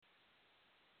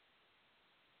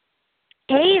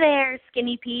Hey there,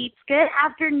 Skinny Peeps. Good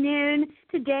afternoon.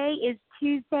 Today is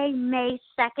Tuesday, May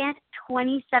 2nd,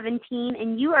 2017,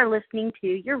 and you are listening to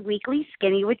your weekly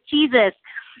Skinny with Jesus.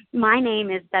 My name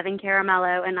is Bevan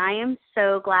Caramello, and I am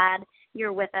so glad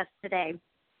you're with us today.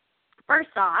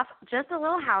 First off, just a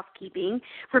little housekeeping.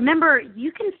 Remember,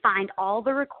 you can find all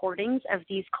the recordings of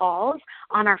these calls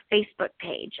on our Facebook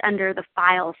page under the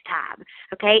Files tab.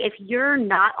 Okay, if you're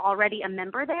not already a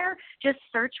member there, just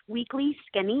search Weekly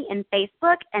Skinny in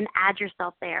Facebook and add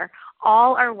yourself there.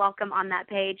 All are welcome on that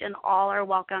page and all are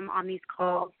welcome on these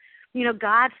calls. You know,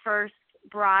 God first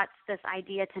brought this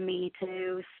idea to me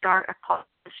to start a call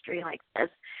ministry like this.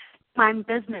 My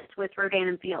business with Rodan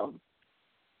and Fields.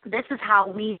 This is how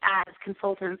we, as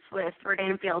consultants with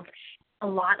Rodan and Fields, a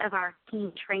lot of our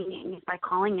team training is by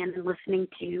calling in and listening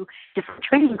to different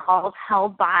training calls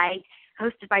hosted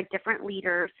by different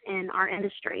leaders in our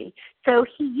industry. So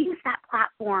he used that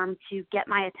platform to get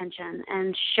my attention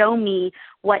and show me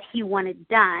what he wanted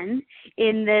done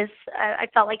in this. I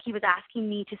felt like he was asking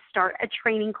me to start a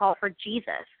training call for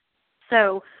Jesus.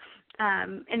 So,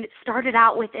 and it started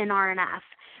out within RNF.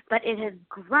 But it has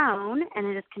grown,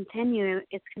 and it's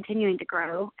continuing to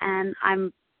grow, and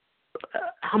I'm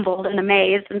humbled and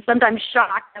amazed and sometimes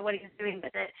shocked at what he's doing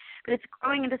with it. But it's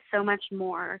growing into so much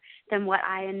more than what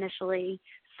I initially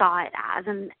saw it as,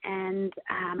 and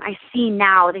I see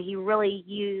now that he really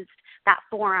used that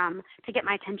forum to get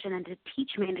my attention and to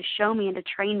teach me and to show me and to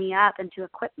train me up and to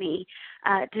equip me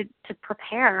to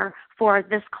prepare for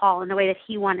this call in the way that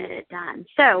he wanted it done.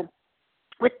 So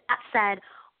with that said,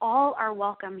 all are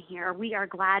welcome here. We are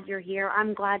glad you're here.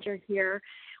 I'm glad you're here.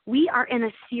 We are in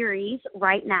a series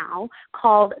right now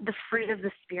called The Fruit of the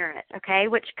Spirit, okay,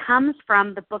 which comes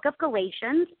from the book of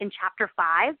Galatians in chapter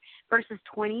 5, verses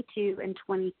 22 and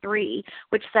 23,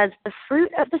 which says, the fruit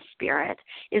of the Spirit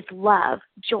is love,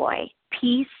 joy,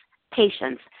 peace,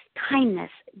 patience,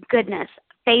 kindness, goodness,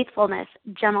 faithfulness,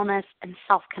 gentleness, and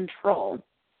self-control.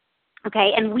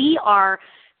 Okay, and we are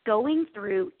going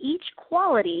through each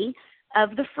quality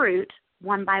of the fruit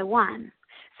one by one.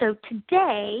 So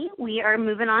today we are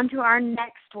moving on to our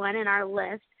next one in our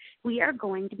list. We are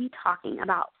going to be talking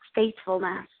about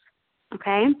faithfulness,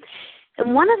 okay?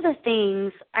 And one of the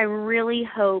things I really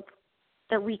hope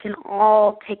that we can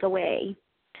all take away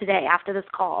today after this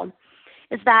call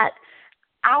is that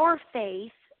our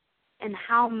faith and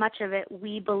how much of it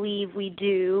we believe we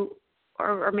do,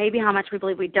 or maybe how much we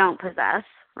believe we don't possess,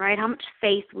 right? How much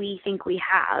faith we think we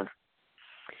have,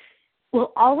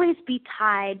 will always be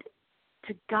tied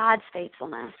to God's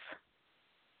faithfulness,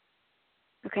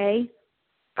 okay,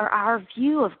 or our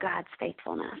view of God's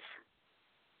faithfulness.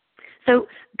 So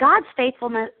God's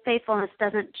faithfulness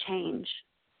doesn't change,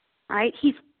 right?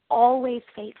 He's always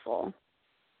faithful.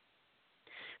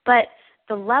 But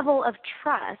the level of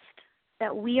trust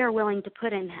that we are willing to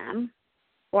put in him,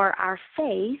 or our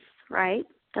faith, right,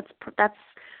 that's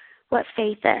what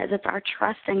faith is. It's our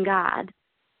trust in God,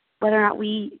 whether or not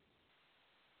we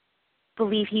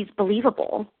believe he's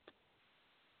believable.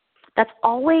 That's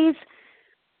always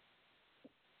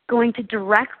going to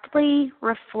directly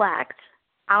reflect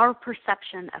our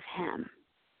perception of him,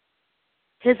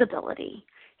 his ability,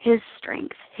 his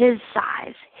strength, his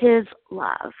size, his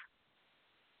love.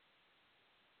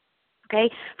 Okay?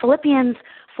 Philippians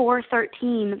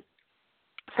 4:13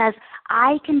 says,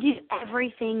 I can do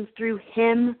everything through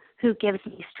him who gives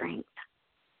me strength.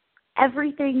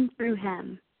 Everything through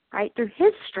him, right? Through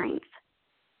his strength.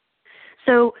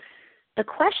 So the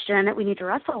question that we need to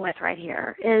wrestle with right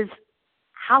here is,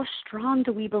 how strong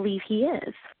do we believe he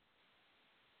is?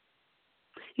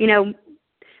 You know,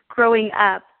 growing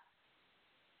up,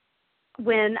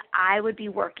 when I would be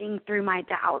working through my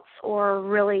doubts or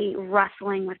really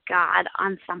wrestling with God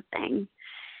on something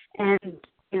and,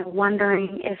 you know,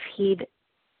 wondering if he'd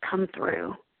come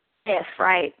through, if,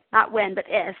 right? Not when, but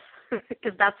if,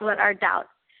 because that's what our doubt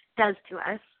does to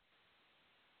us.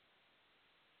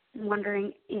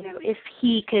 Wondering, you know, if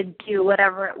he could do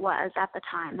whatever it was at the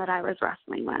time that I was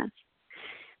wrestling with.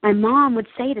 My mom would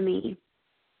say to me,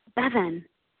 Bevan,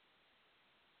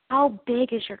 how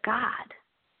big is your God?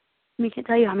 I can't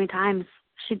tell you how many times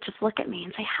she'd just look at me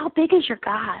and say, how big is your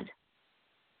God?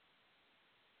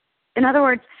 In other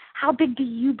words, how big do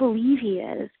you believe he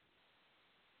is?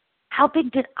 How big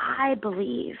did I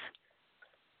believe?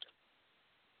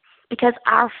 Because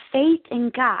our faith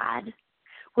in God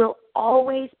will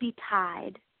always be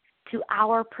tied to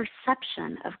our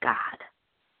perception of God.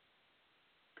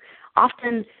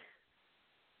 Often,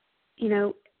 you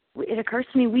know, it occurs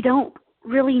to me we don't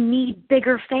really need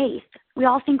bigger faith. We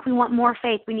all think we want more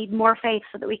faith. We need more faith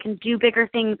so that we can do bigger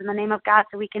things in the name of God,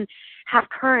 so we can have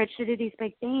courage to do these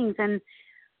big things. And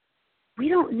we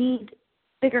don't need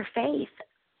bigger faith.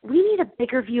 We need a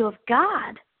bigger view of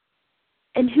God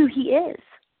and who He is,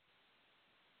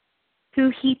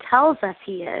 who He tells us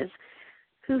He is,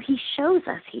 who He shows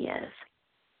us He is.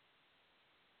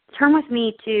 Turn with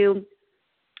me to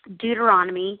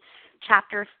Deuteronomy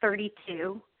chapter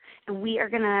 32, and we are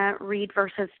going to read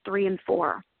verses 3 and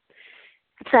 4.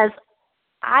 It says,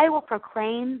 I will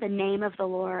proclaim the name of the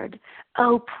Lord.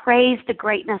 Oh, praise the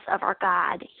greatness of our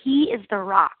God. He is the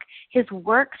rock. His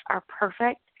works are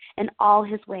perfect, and all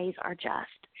His ways are just.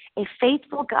 A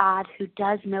faithful God who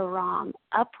does no wrong.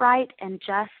 Upright and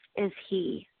just is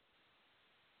He.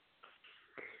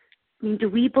 I mean, do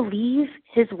we believe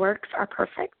His works are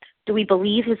perfect? Do we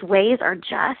believe His ways are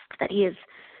just, that He is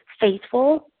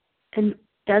faithful and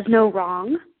does no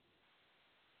wrong?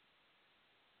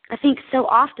 I think so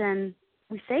often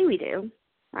we say we do,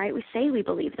 right? We say we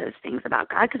believe those things about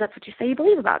God because that's what you say you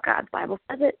believe about God. The Bible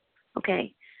says it.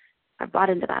 Okay, I've bought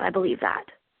into that. I believe that.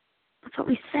 That's what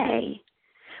we say.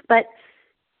 But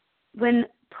when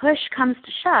push comes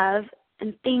to shove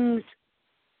and things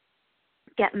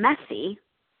get messy,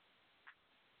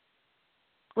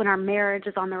 when our marriage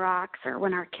is on the rocks or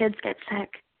when our kids get sick,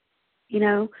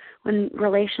 when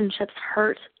relationships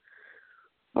hurt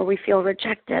or we feel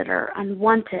rejected or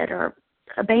unwanted or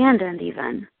abandoned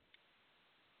even.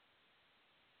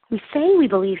 We say we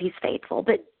believe He's faithful,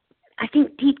 but I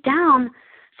think deep down,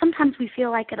 sometimes we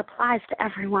feel like it applies to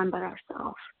everyone but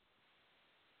ourselves.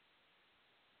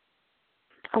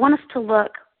 I want us to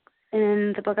look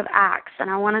in the book of Acts, and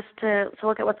I want us to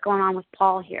look at what's going on with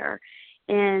Paul here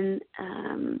in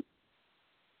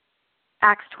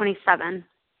Acts 27.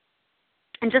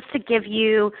 And just to give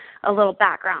you a little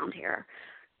background here,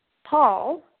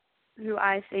 Paul, who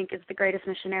I think is the greatest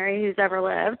missionary who's ever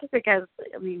lived, because,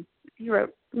 he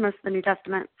wrote most of the New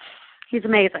Testament. He's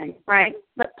amazing, right?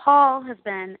 But Paul has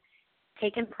been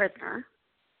taken prisoner,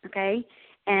 okay?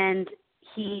 And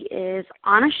he is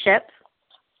on a ship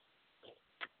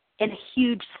in a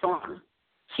huge storm.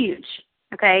 Huge,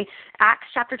 okay? Acts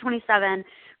chapter 27,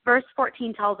 verse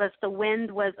 14 tells us the wind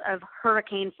was of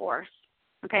hurricane force.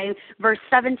 Okay, verse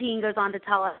 17 goes on to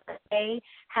tell us that they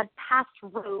had passed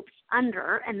ropes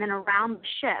under and then around the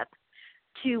ship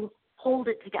to hold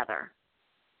it together.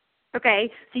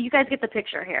 Okay, so you guys get the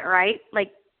picture here, right?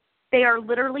 Like, they are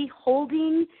literally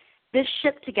holding this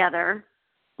ship together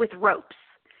with ropes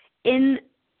in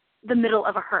the middle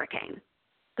of a hurricane.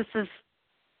 This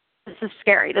is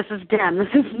scary. This is dim. This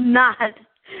is not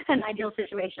an ideal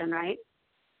situation, right?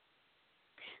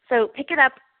 So pick it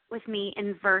up with me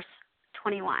in verse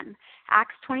 21.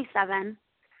 Acts 27,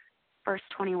 verse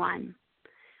 21.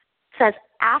 Says,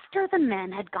 after the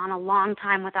men had gone a long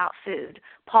time without food,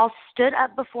 Paul stood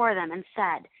up before them and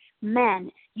said,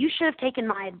 men, you should have taken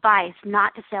my advice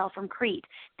not to sail from Crete.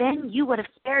 Then you would have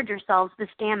spared yourselves this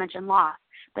damage and loss.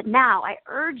 But now I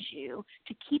urge you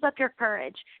to keep up your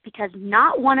courage, because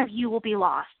not one of you will be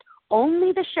lost.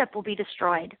 Only the ship will be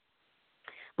destroyed.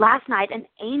 Last night, an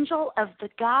angel of the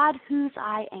God whose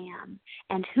I am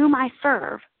and whom I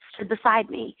serve stood beside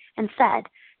me and said,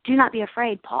 do not be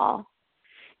afraid, Paul.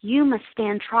 You must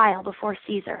stand trial before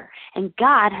Caesar, and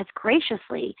God has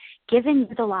graciously given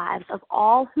you the lives of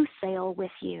all who sail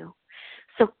with you.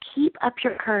 So keep up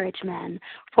your courage, men,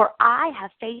 for I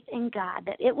have faith in God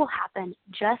that it will happen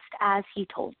just as He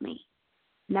told me.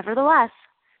 Nevertheless,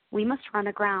 we must run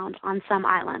aground on some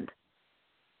island.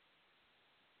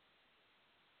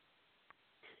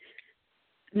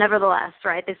 Nevertheless,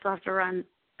 right, they still have to run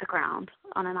aground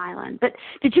on an island. But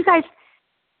did you guys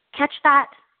catch that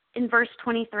in verse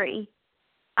 23?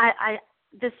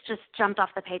 This just jumped off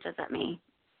the pages at me.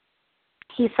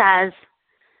 He says,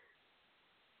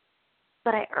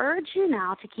 but I urge you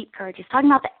now to keep courage. He's talking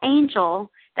about the angel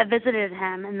that visited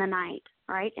him in the night,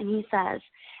 right? And he says,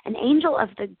 an angel of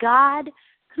the God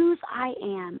whose I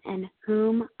am and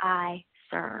whom I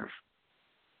serve.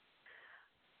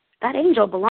 That angel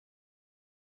belongs.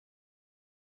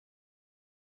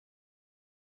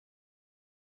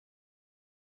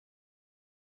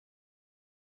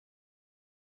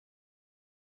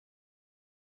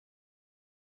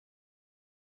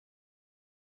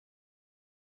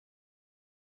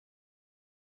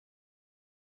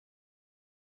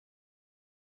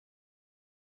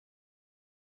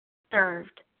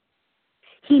 Served.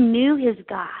 He knew his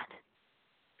God.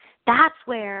 That's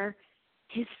where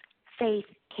his faith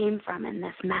came from in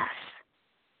this mess.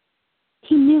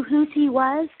 He knew whose he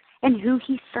was and who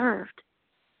he served.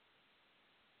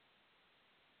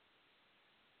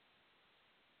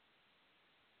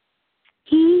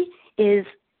 is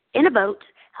in a boat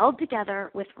held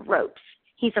together with ropes.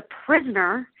 He's a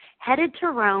prisoner headed to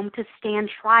Rome to stand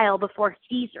trial before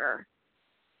Caesar.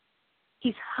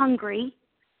 He's hungry,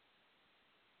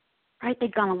 right?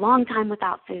 They've gone a long time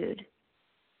without food.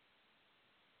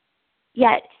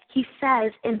 Yet he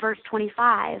says in verse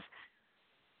 25,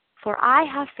 "For I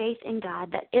have faith in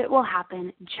God that it will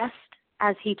happen just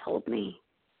as he told me."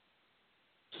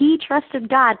 He trusted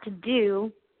God to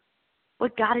do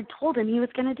what God had told him he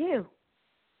was going to do.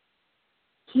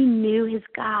 He knew his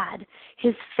God.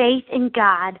 His faith in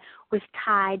God was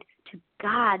tied to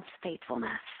God's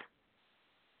faithfulness.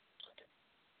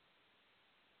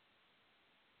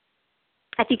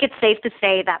 I think it's safe to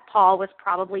say that Paul was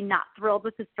probably not thrilled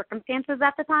with his circumstances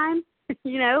at the time.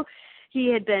 He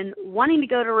had been wanting to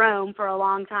go to Rome for a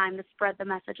long time to spread the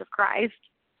message of Christ.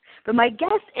 But my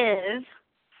guess is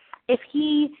if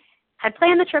he had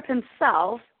planned the trip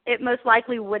himself, it most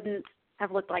likely wouldn't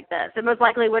have looked like this. It most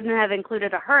likely wouldn't have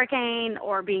included a hurricane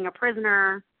or being a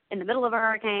prisoner in the middle of a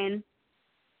hurricane,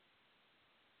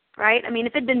 right? I mean,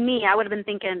 if it'd been me, I would have been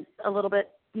thinking a little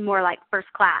bit more like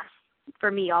first class for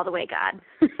me all the way, God,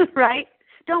 right?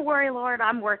 Don't worry, Lord,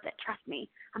 I'm worth it. Trust me.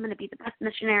 I'm going to be the best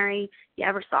missionary you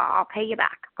ever saw. I'll pay you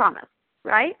back. Promise,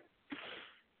 right?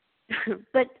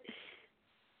 But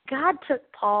God took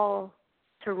Paul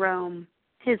to Rome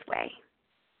his way,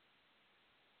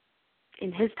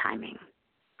 in his timing,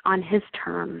 on his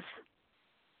terms,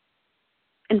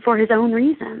 and for his own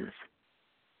reasons.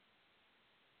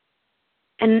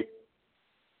 And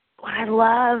what I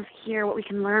love here, what we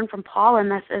can learn from Paul in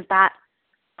this, is that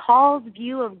Paul's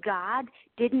view of God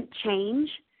didn't change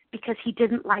because he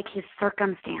didn't like his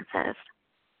circumstances.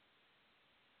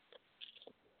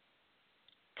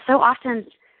 So often,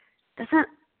 doesn't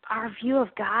our view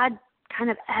of God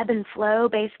kind of ebb and flow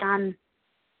based on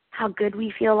how good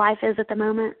we feel life is at the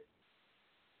moment?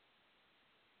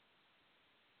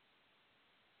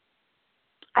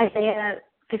 Isaiah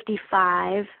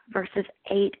 55, verses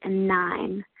 8 and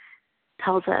 9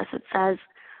 tells us, it says,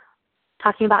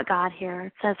 talking about God here,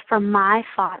 it says, "For my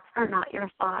thoughts are not your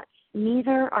thoughts,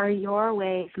 neither are your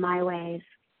ways my ways.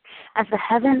 As the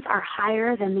heavens are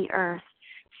higher than the earth,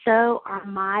 so are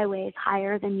my ways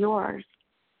higher than yours,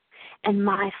 and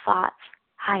my thoughts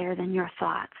higher than your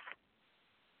thoughts."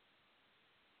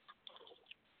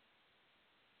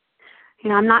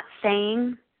 I'm not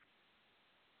saying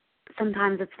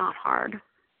sometimes it's not hard.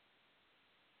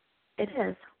 It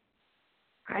is,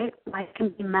 right? Life can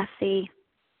be messy.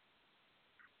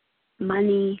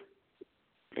 Money,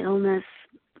 illness,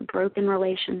 broken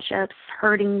relationships,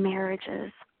 hurting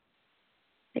marriages.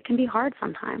 It can be hard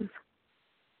sometimes.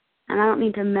 And I don't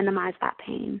mean to minimize that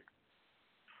pain.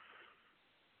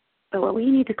 But what we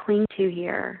need to cling to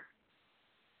here,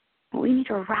 what we need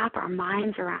to wrap our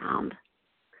minds around,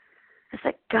 is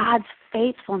that God's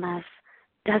faithfulness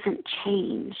doesn't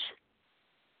change.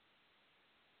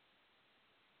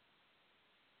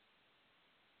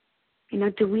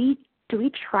 Do we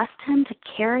trust him to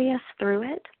carry us through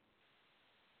it?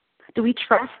 Do we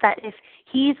trust that if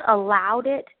he's allowed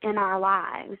it in our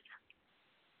lives,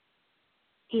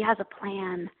 he has a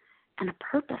plan and a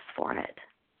purpose for it?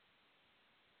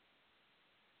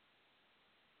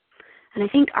 And I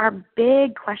think our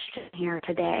big question here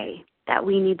today that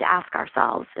we need to ask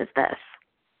ourselves is this: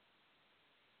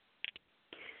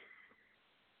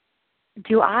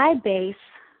 do I base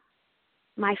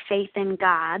my faith in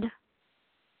God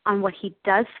on what he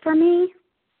does for me,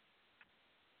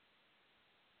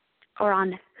 or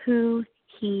on who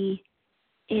he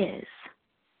is?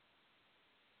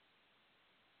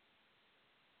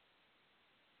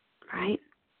 Right?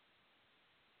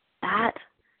 That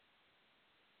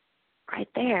right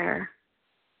there,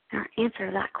 our answer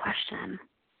to that question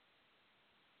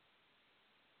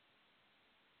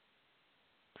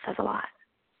says a lot.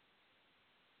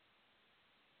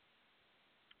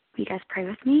 Will you guys pray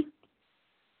with me?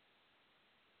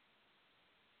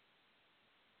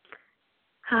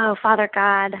 Oh, Father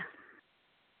God,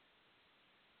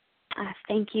 I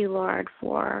thank you, Lord,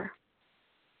 for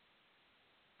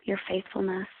your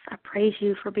faithfulness. I praise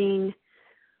you for being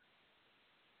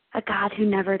a God who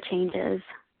never changes,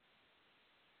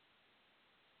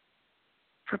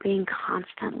 for being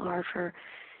constant, Lord, for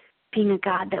being a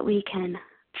God that we can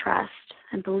trust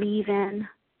and believe in,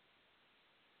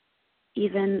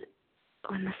 even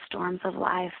when the storms of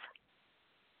life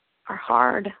are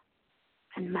hard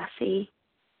and messy.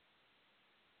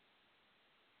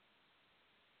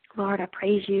 Lord, I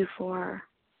praise you for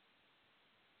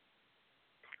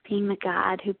being the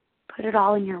God who put it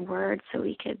all in your word so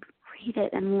we could read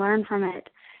it and learn from it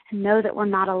and know that we're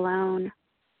not alone.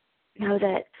 Know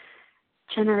that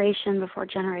generation before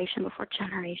generation before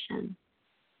generation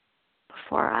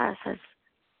before us has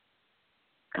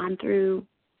gone through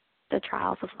the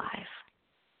trials of life.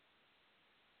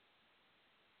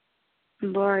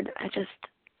 Lord, I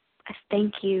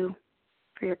thank you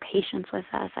for your patience with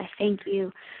us. I thank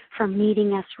you for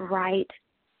meeting us right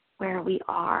where we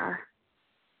are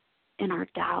in our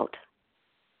doubt,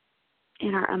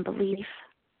 in our unbelief,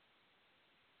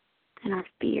 in our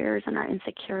fears and our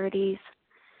insecurities,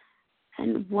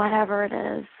 and whatever it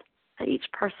is that each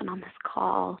person on this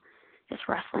call is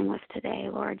wrestling with today.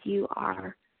 Lord, you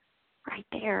are right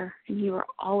there, and you are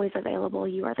always available.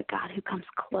 You are the God who comes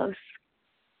close,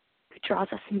 who draws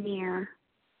us near.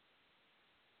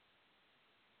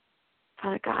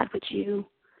 Father God, would you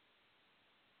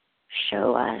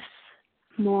show us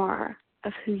more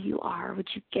of who you are? Would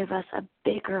you give us a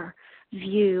bigger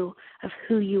view of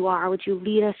who you are? Would you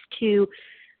lead us to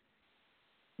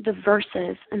the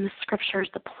verses and the scriptures,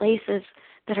 the places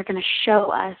that are going to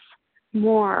show us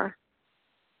more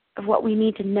of what we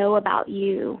need to know about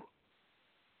you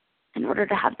in order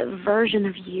to have the version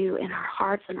of you in our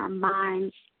hearts and our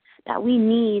minds that we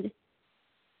need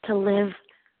to live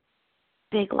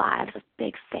big lives of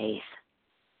big faith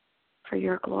for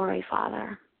your glory,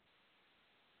 Father.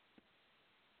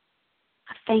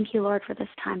 I thank you, Lord, for this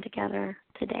time together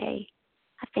today.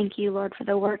 I thank you, Lord, for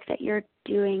the work that you're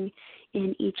doing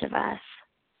in each of us.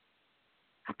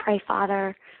 I pray,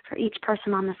 Father, for each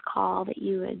person on this call that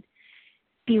you would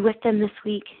be with them this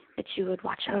week, that you would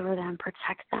watch over them,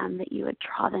 protect them, that you would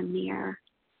draw them near,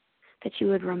 that you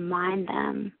would remind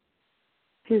them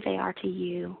who they are to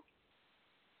you,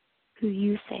 who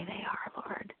you say they are,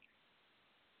 Lord,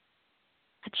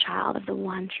 a child of the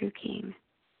one true King.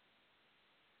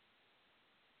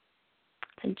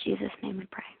 It's in Jesus' name we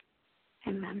pray.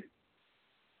 Amen.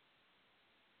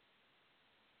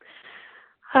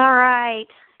 All right.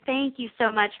 Thank you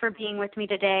so much for being with me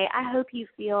today. I hope you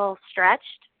feel stretched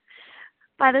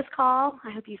by this call.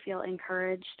 I hope you feel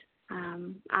encouraged.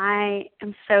 I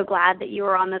am so glad that you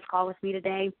were on this call with me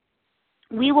today.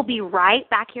 We will be right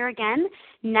back here again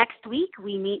next week.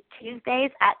 We meet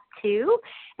Tuesdays at 2.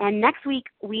 And next week,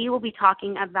 we will be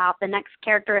talking about the next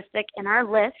characteristic in our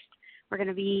list. We're going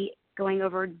to be going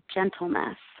over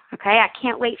gentleness. Okay, I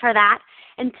can't wait for that.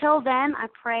 Until then, I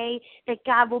pray that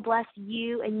God will bless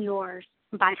you and yours.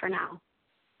 Bye for now.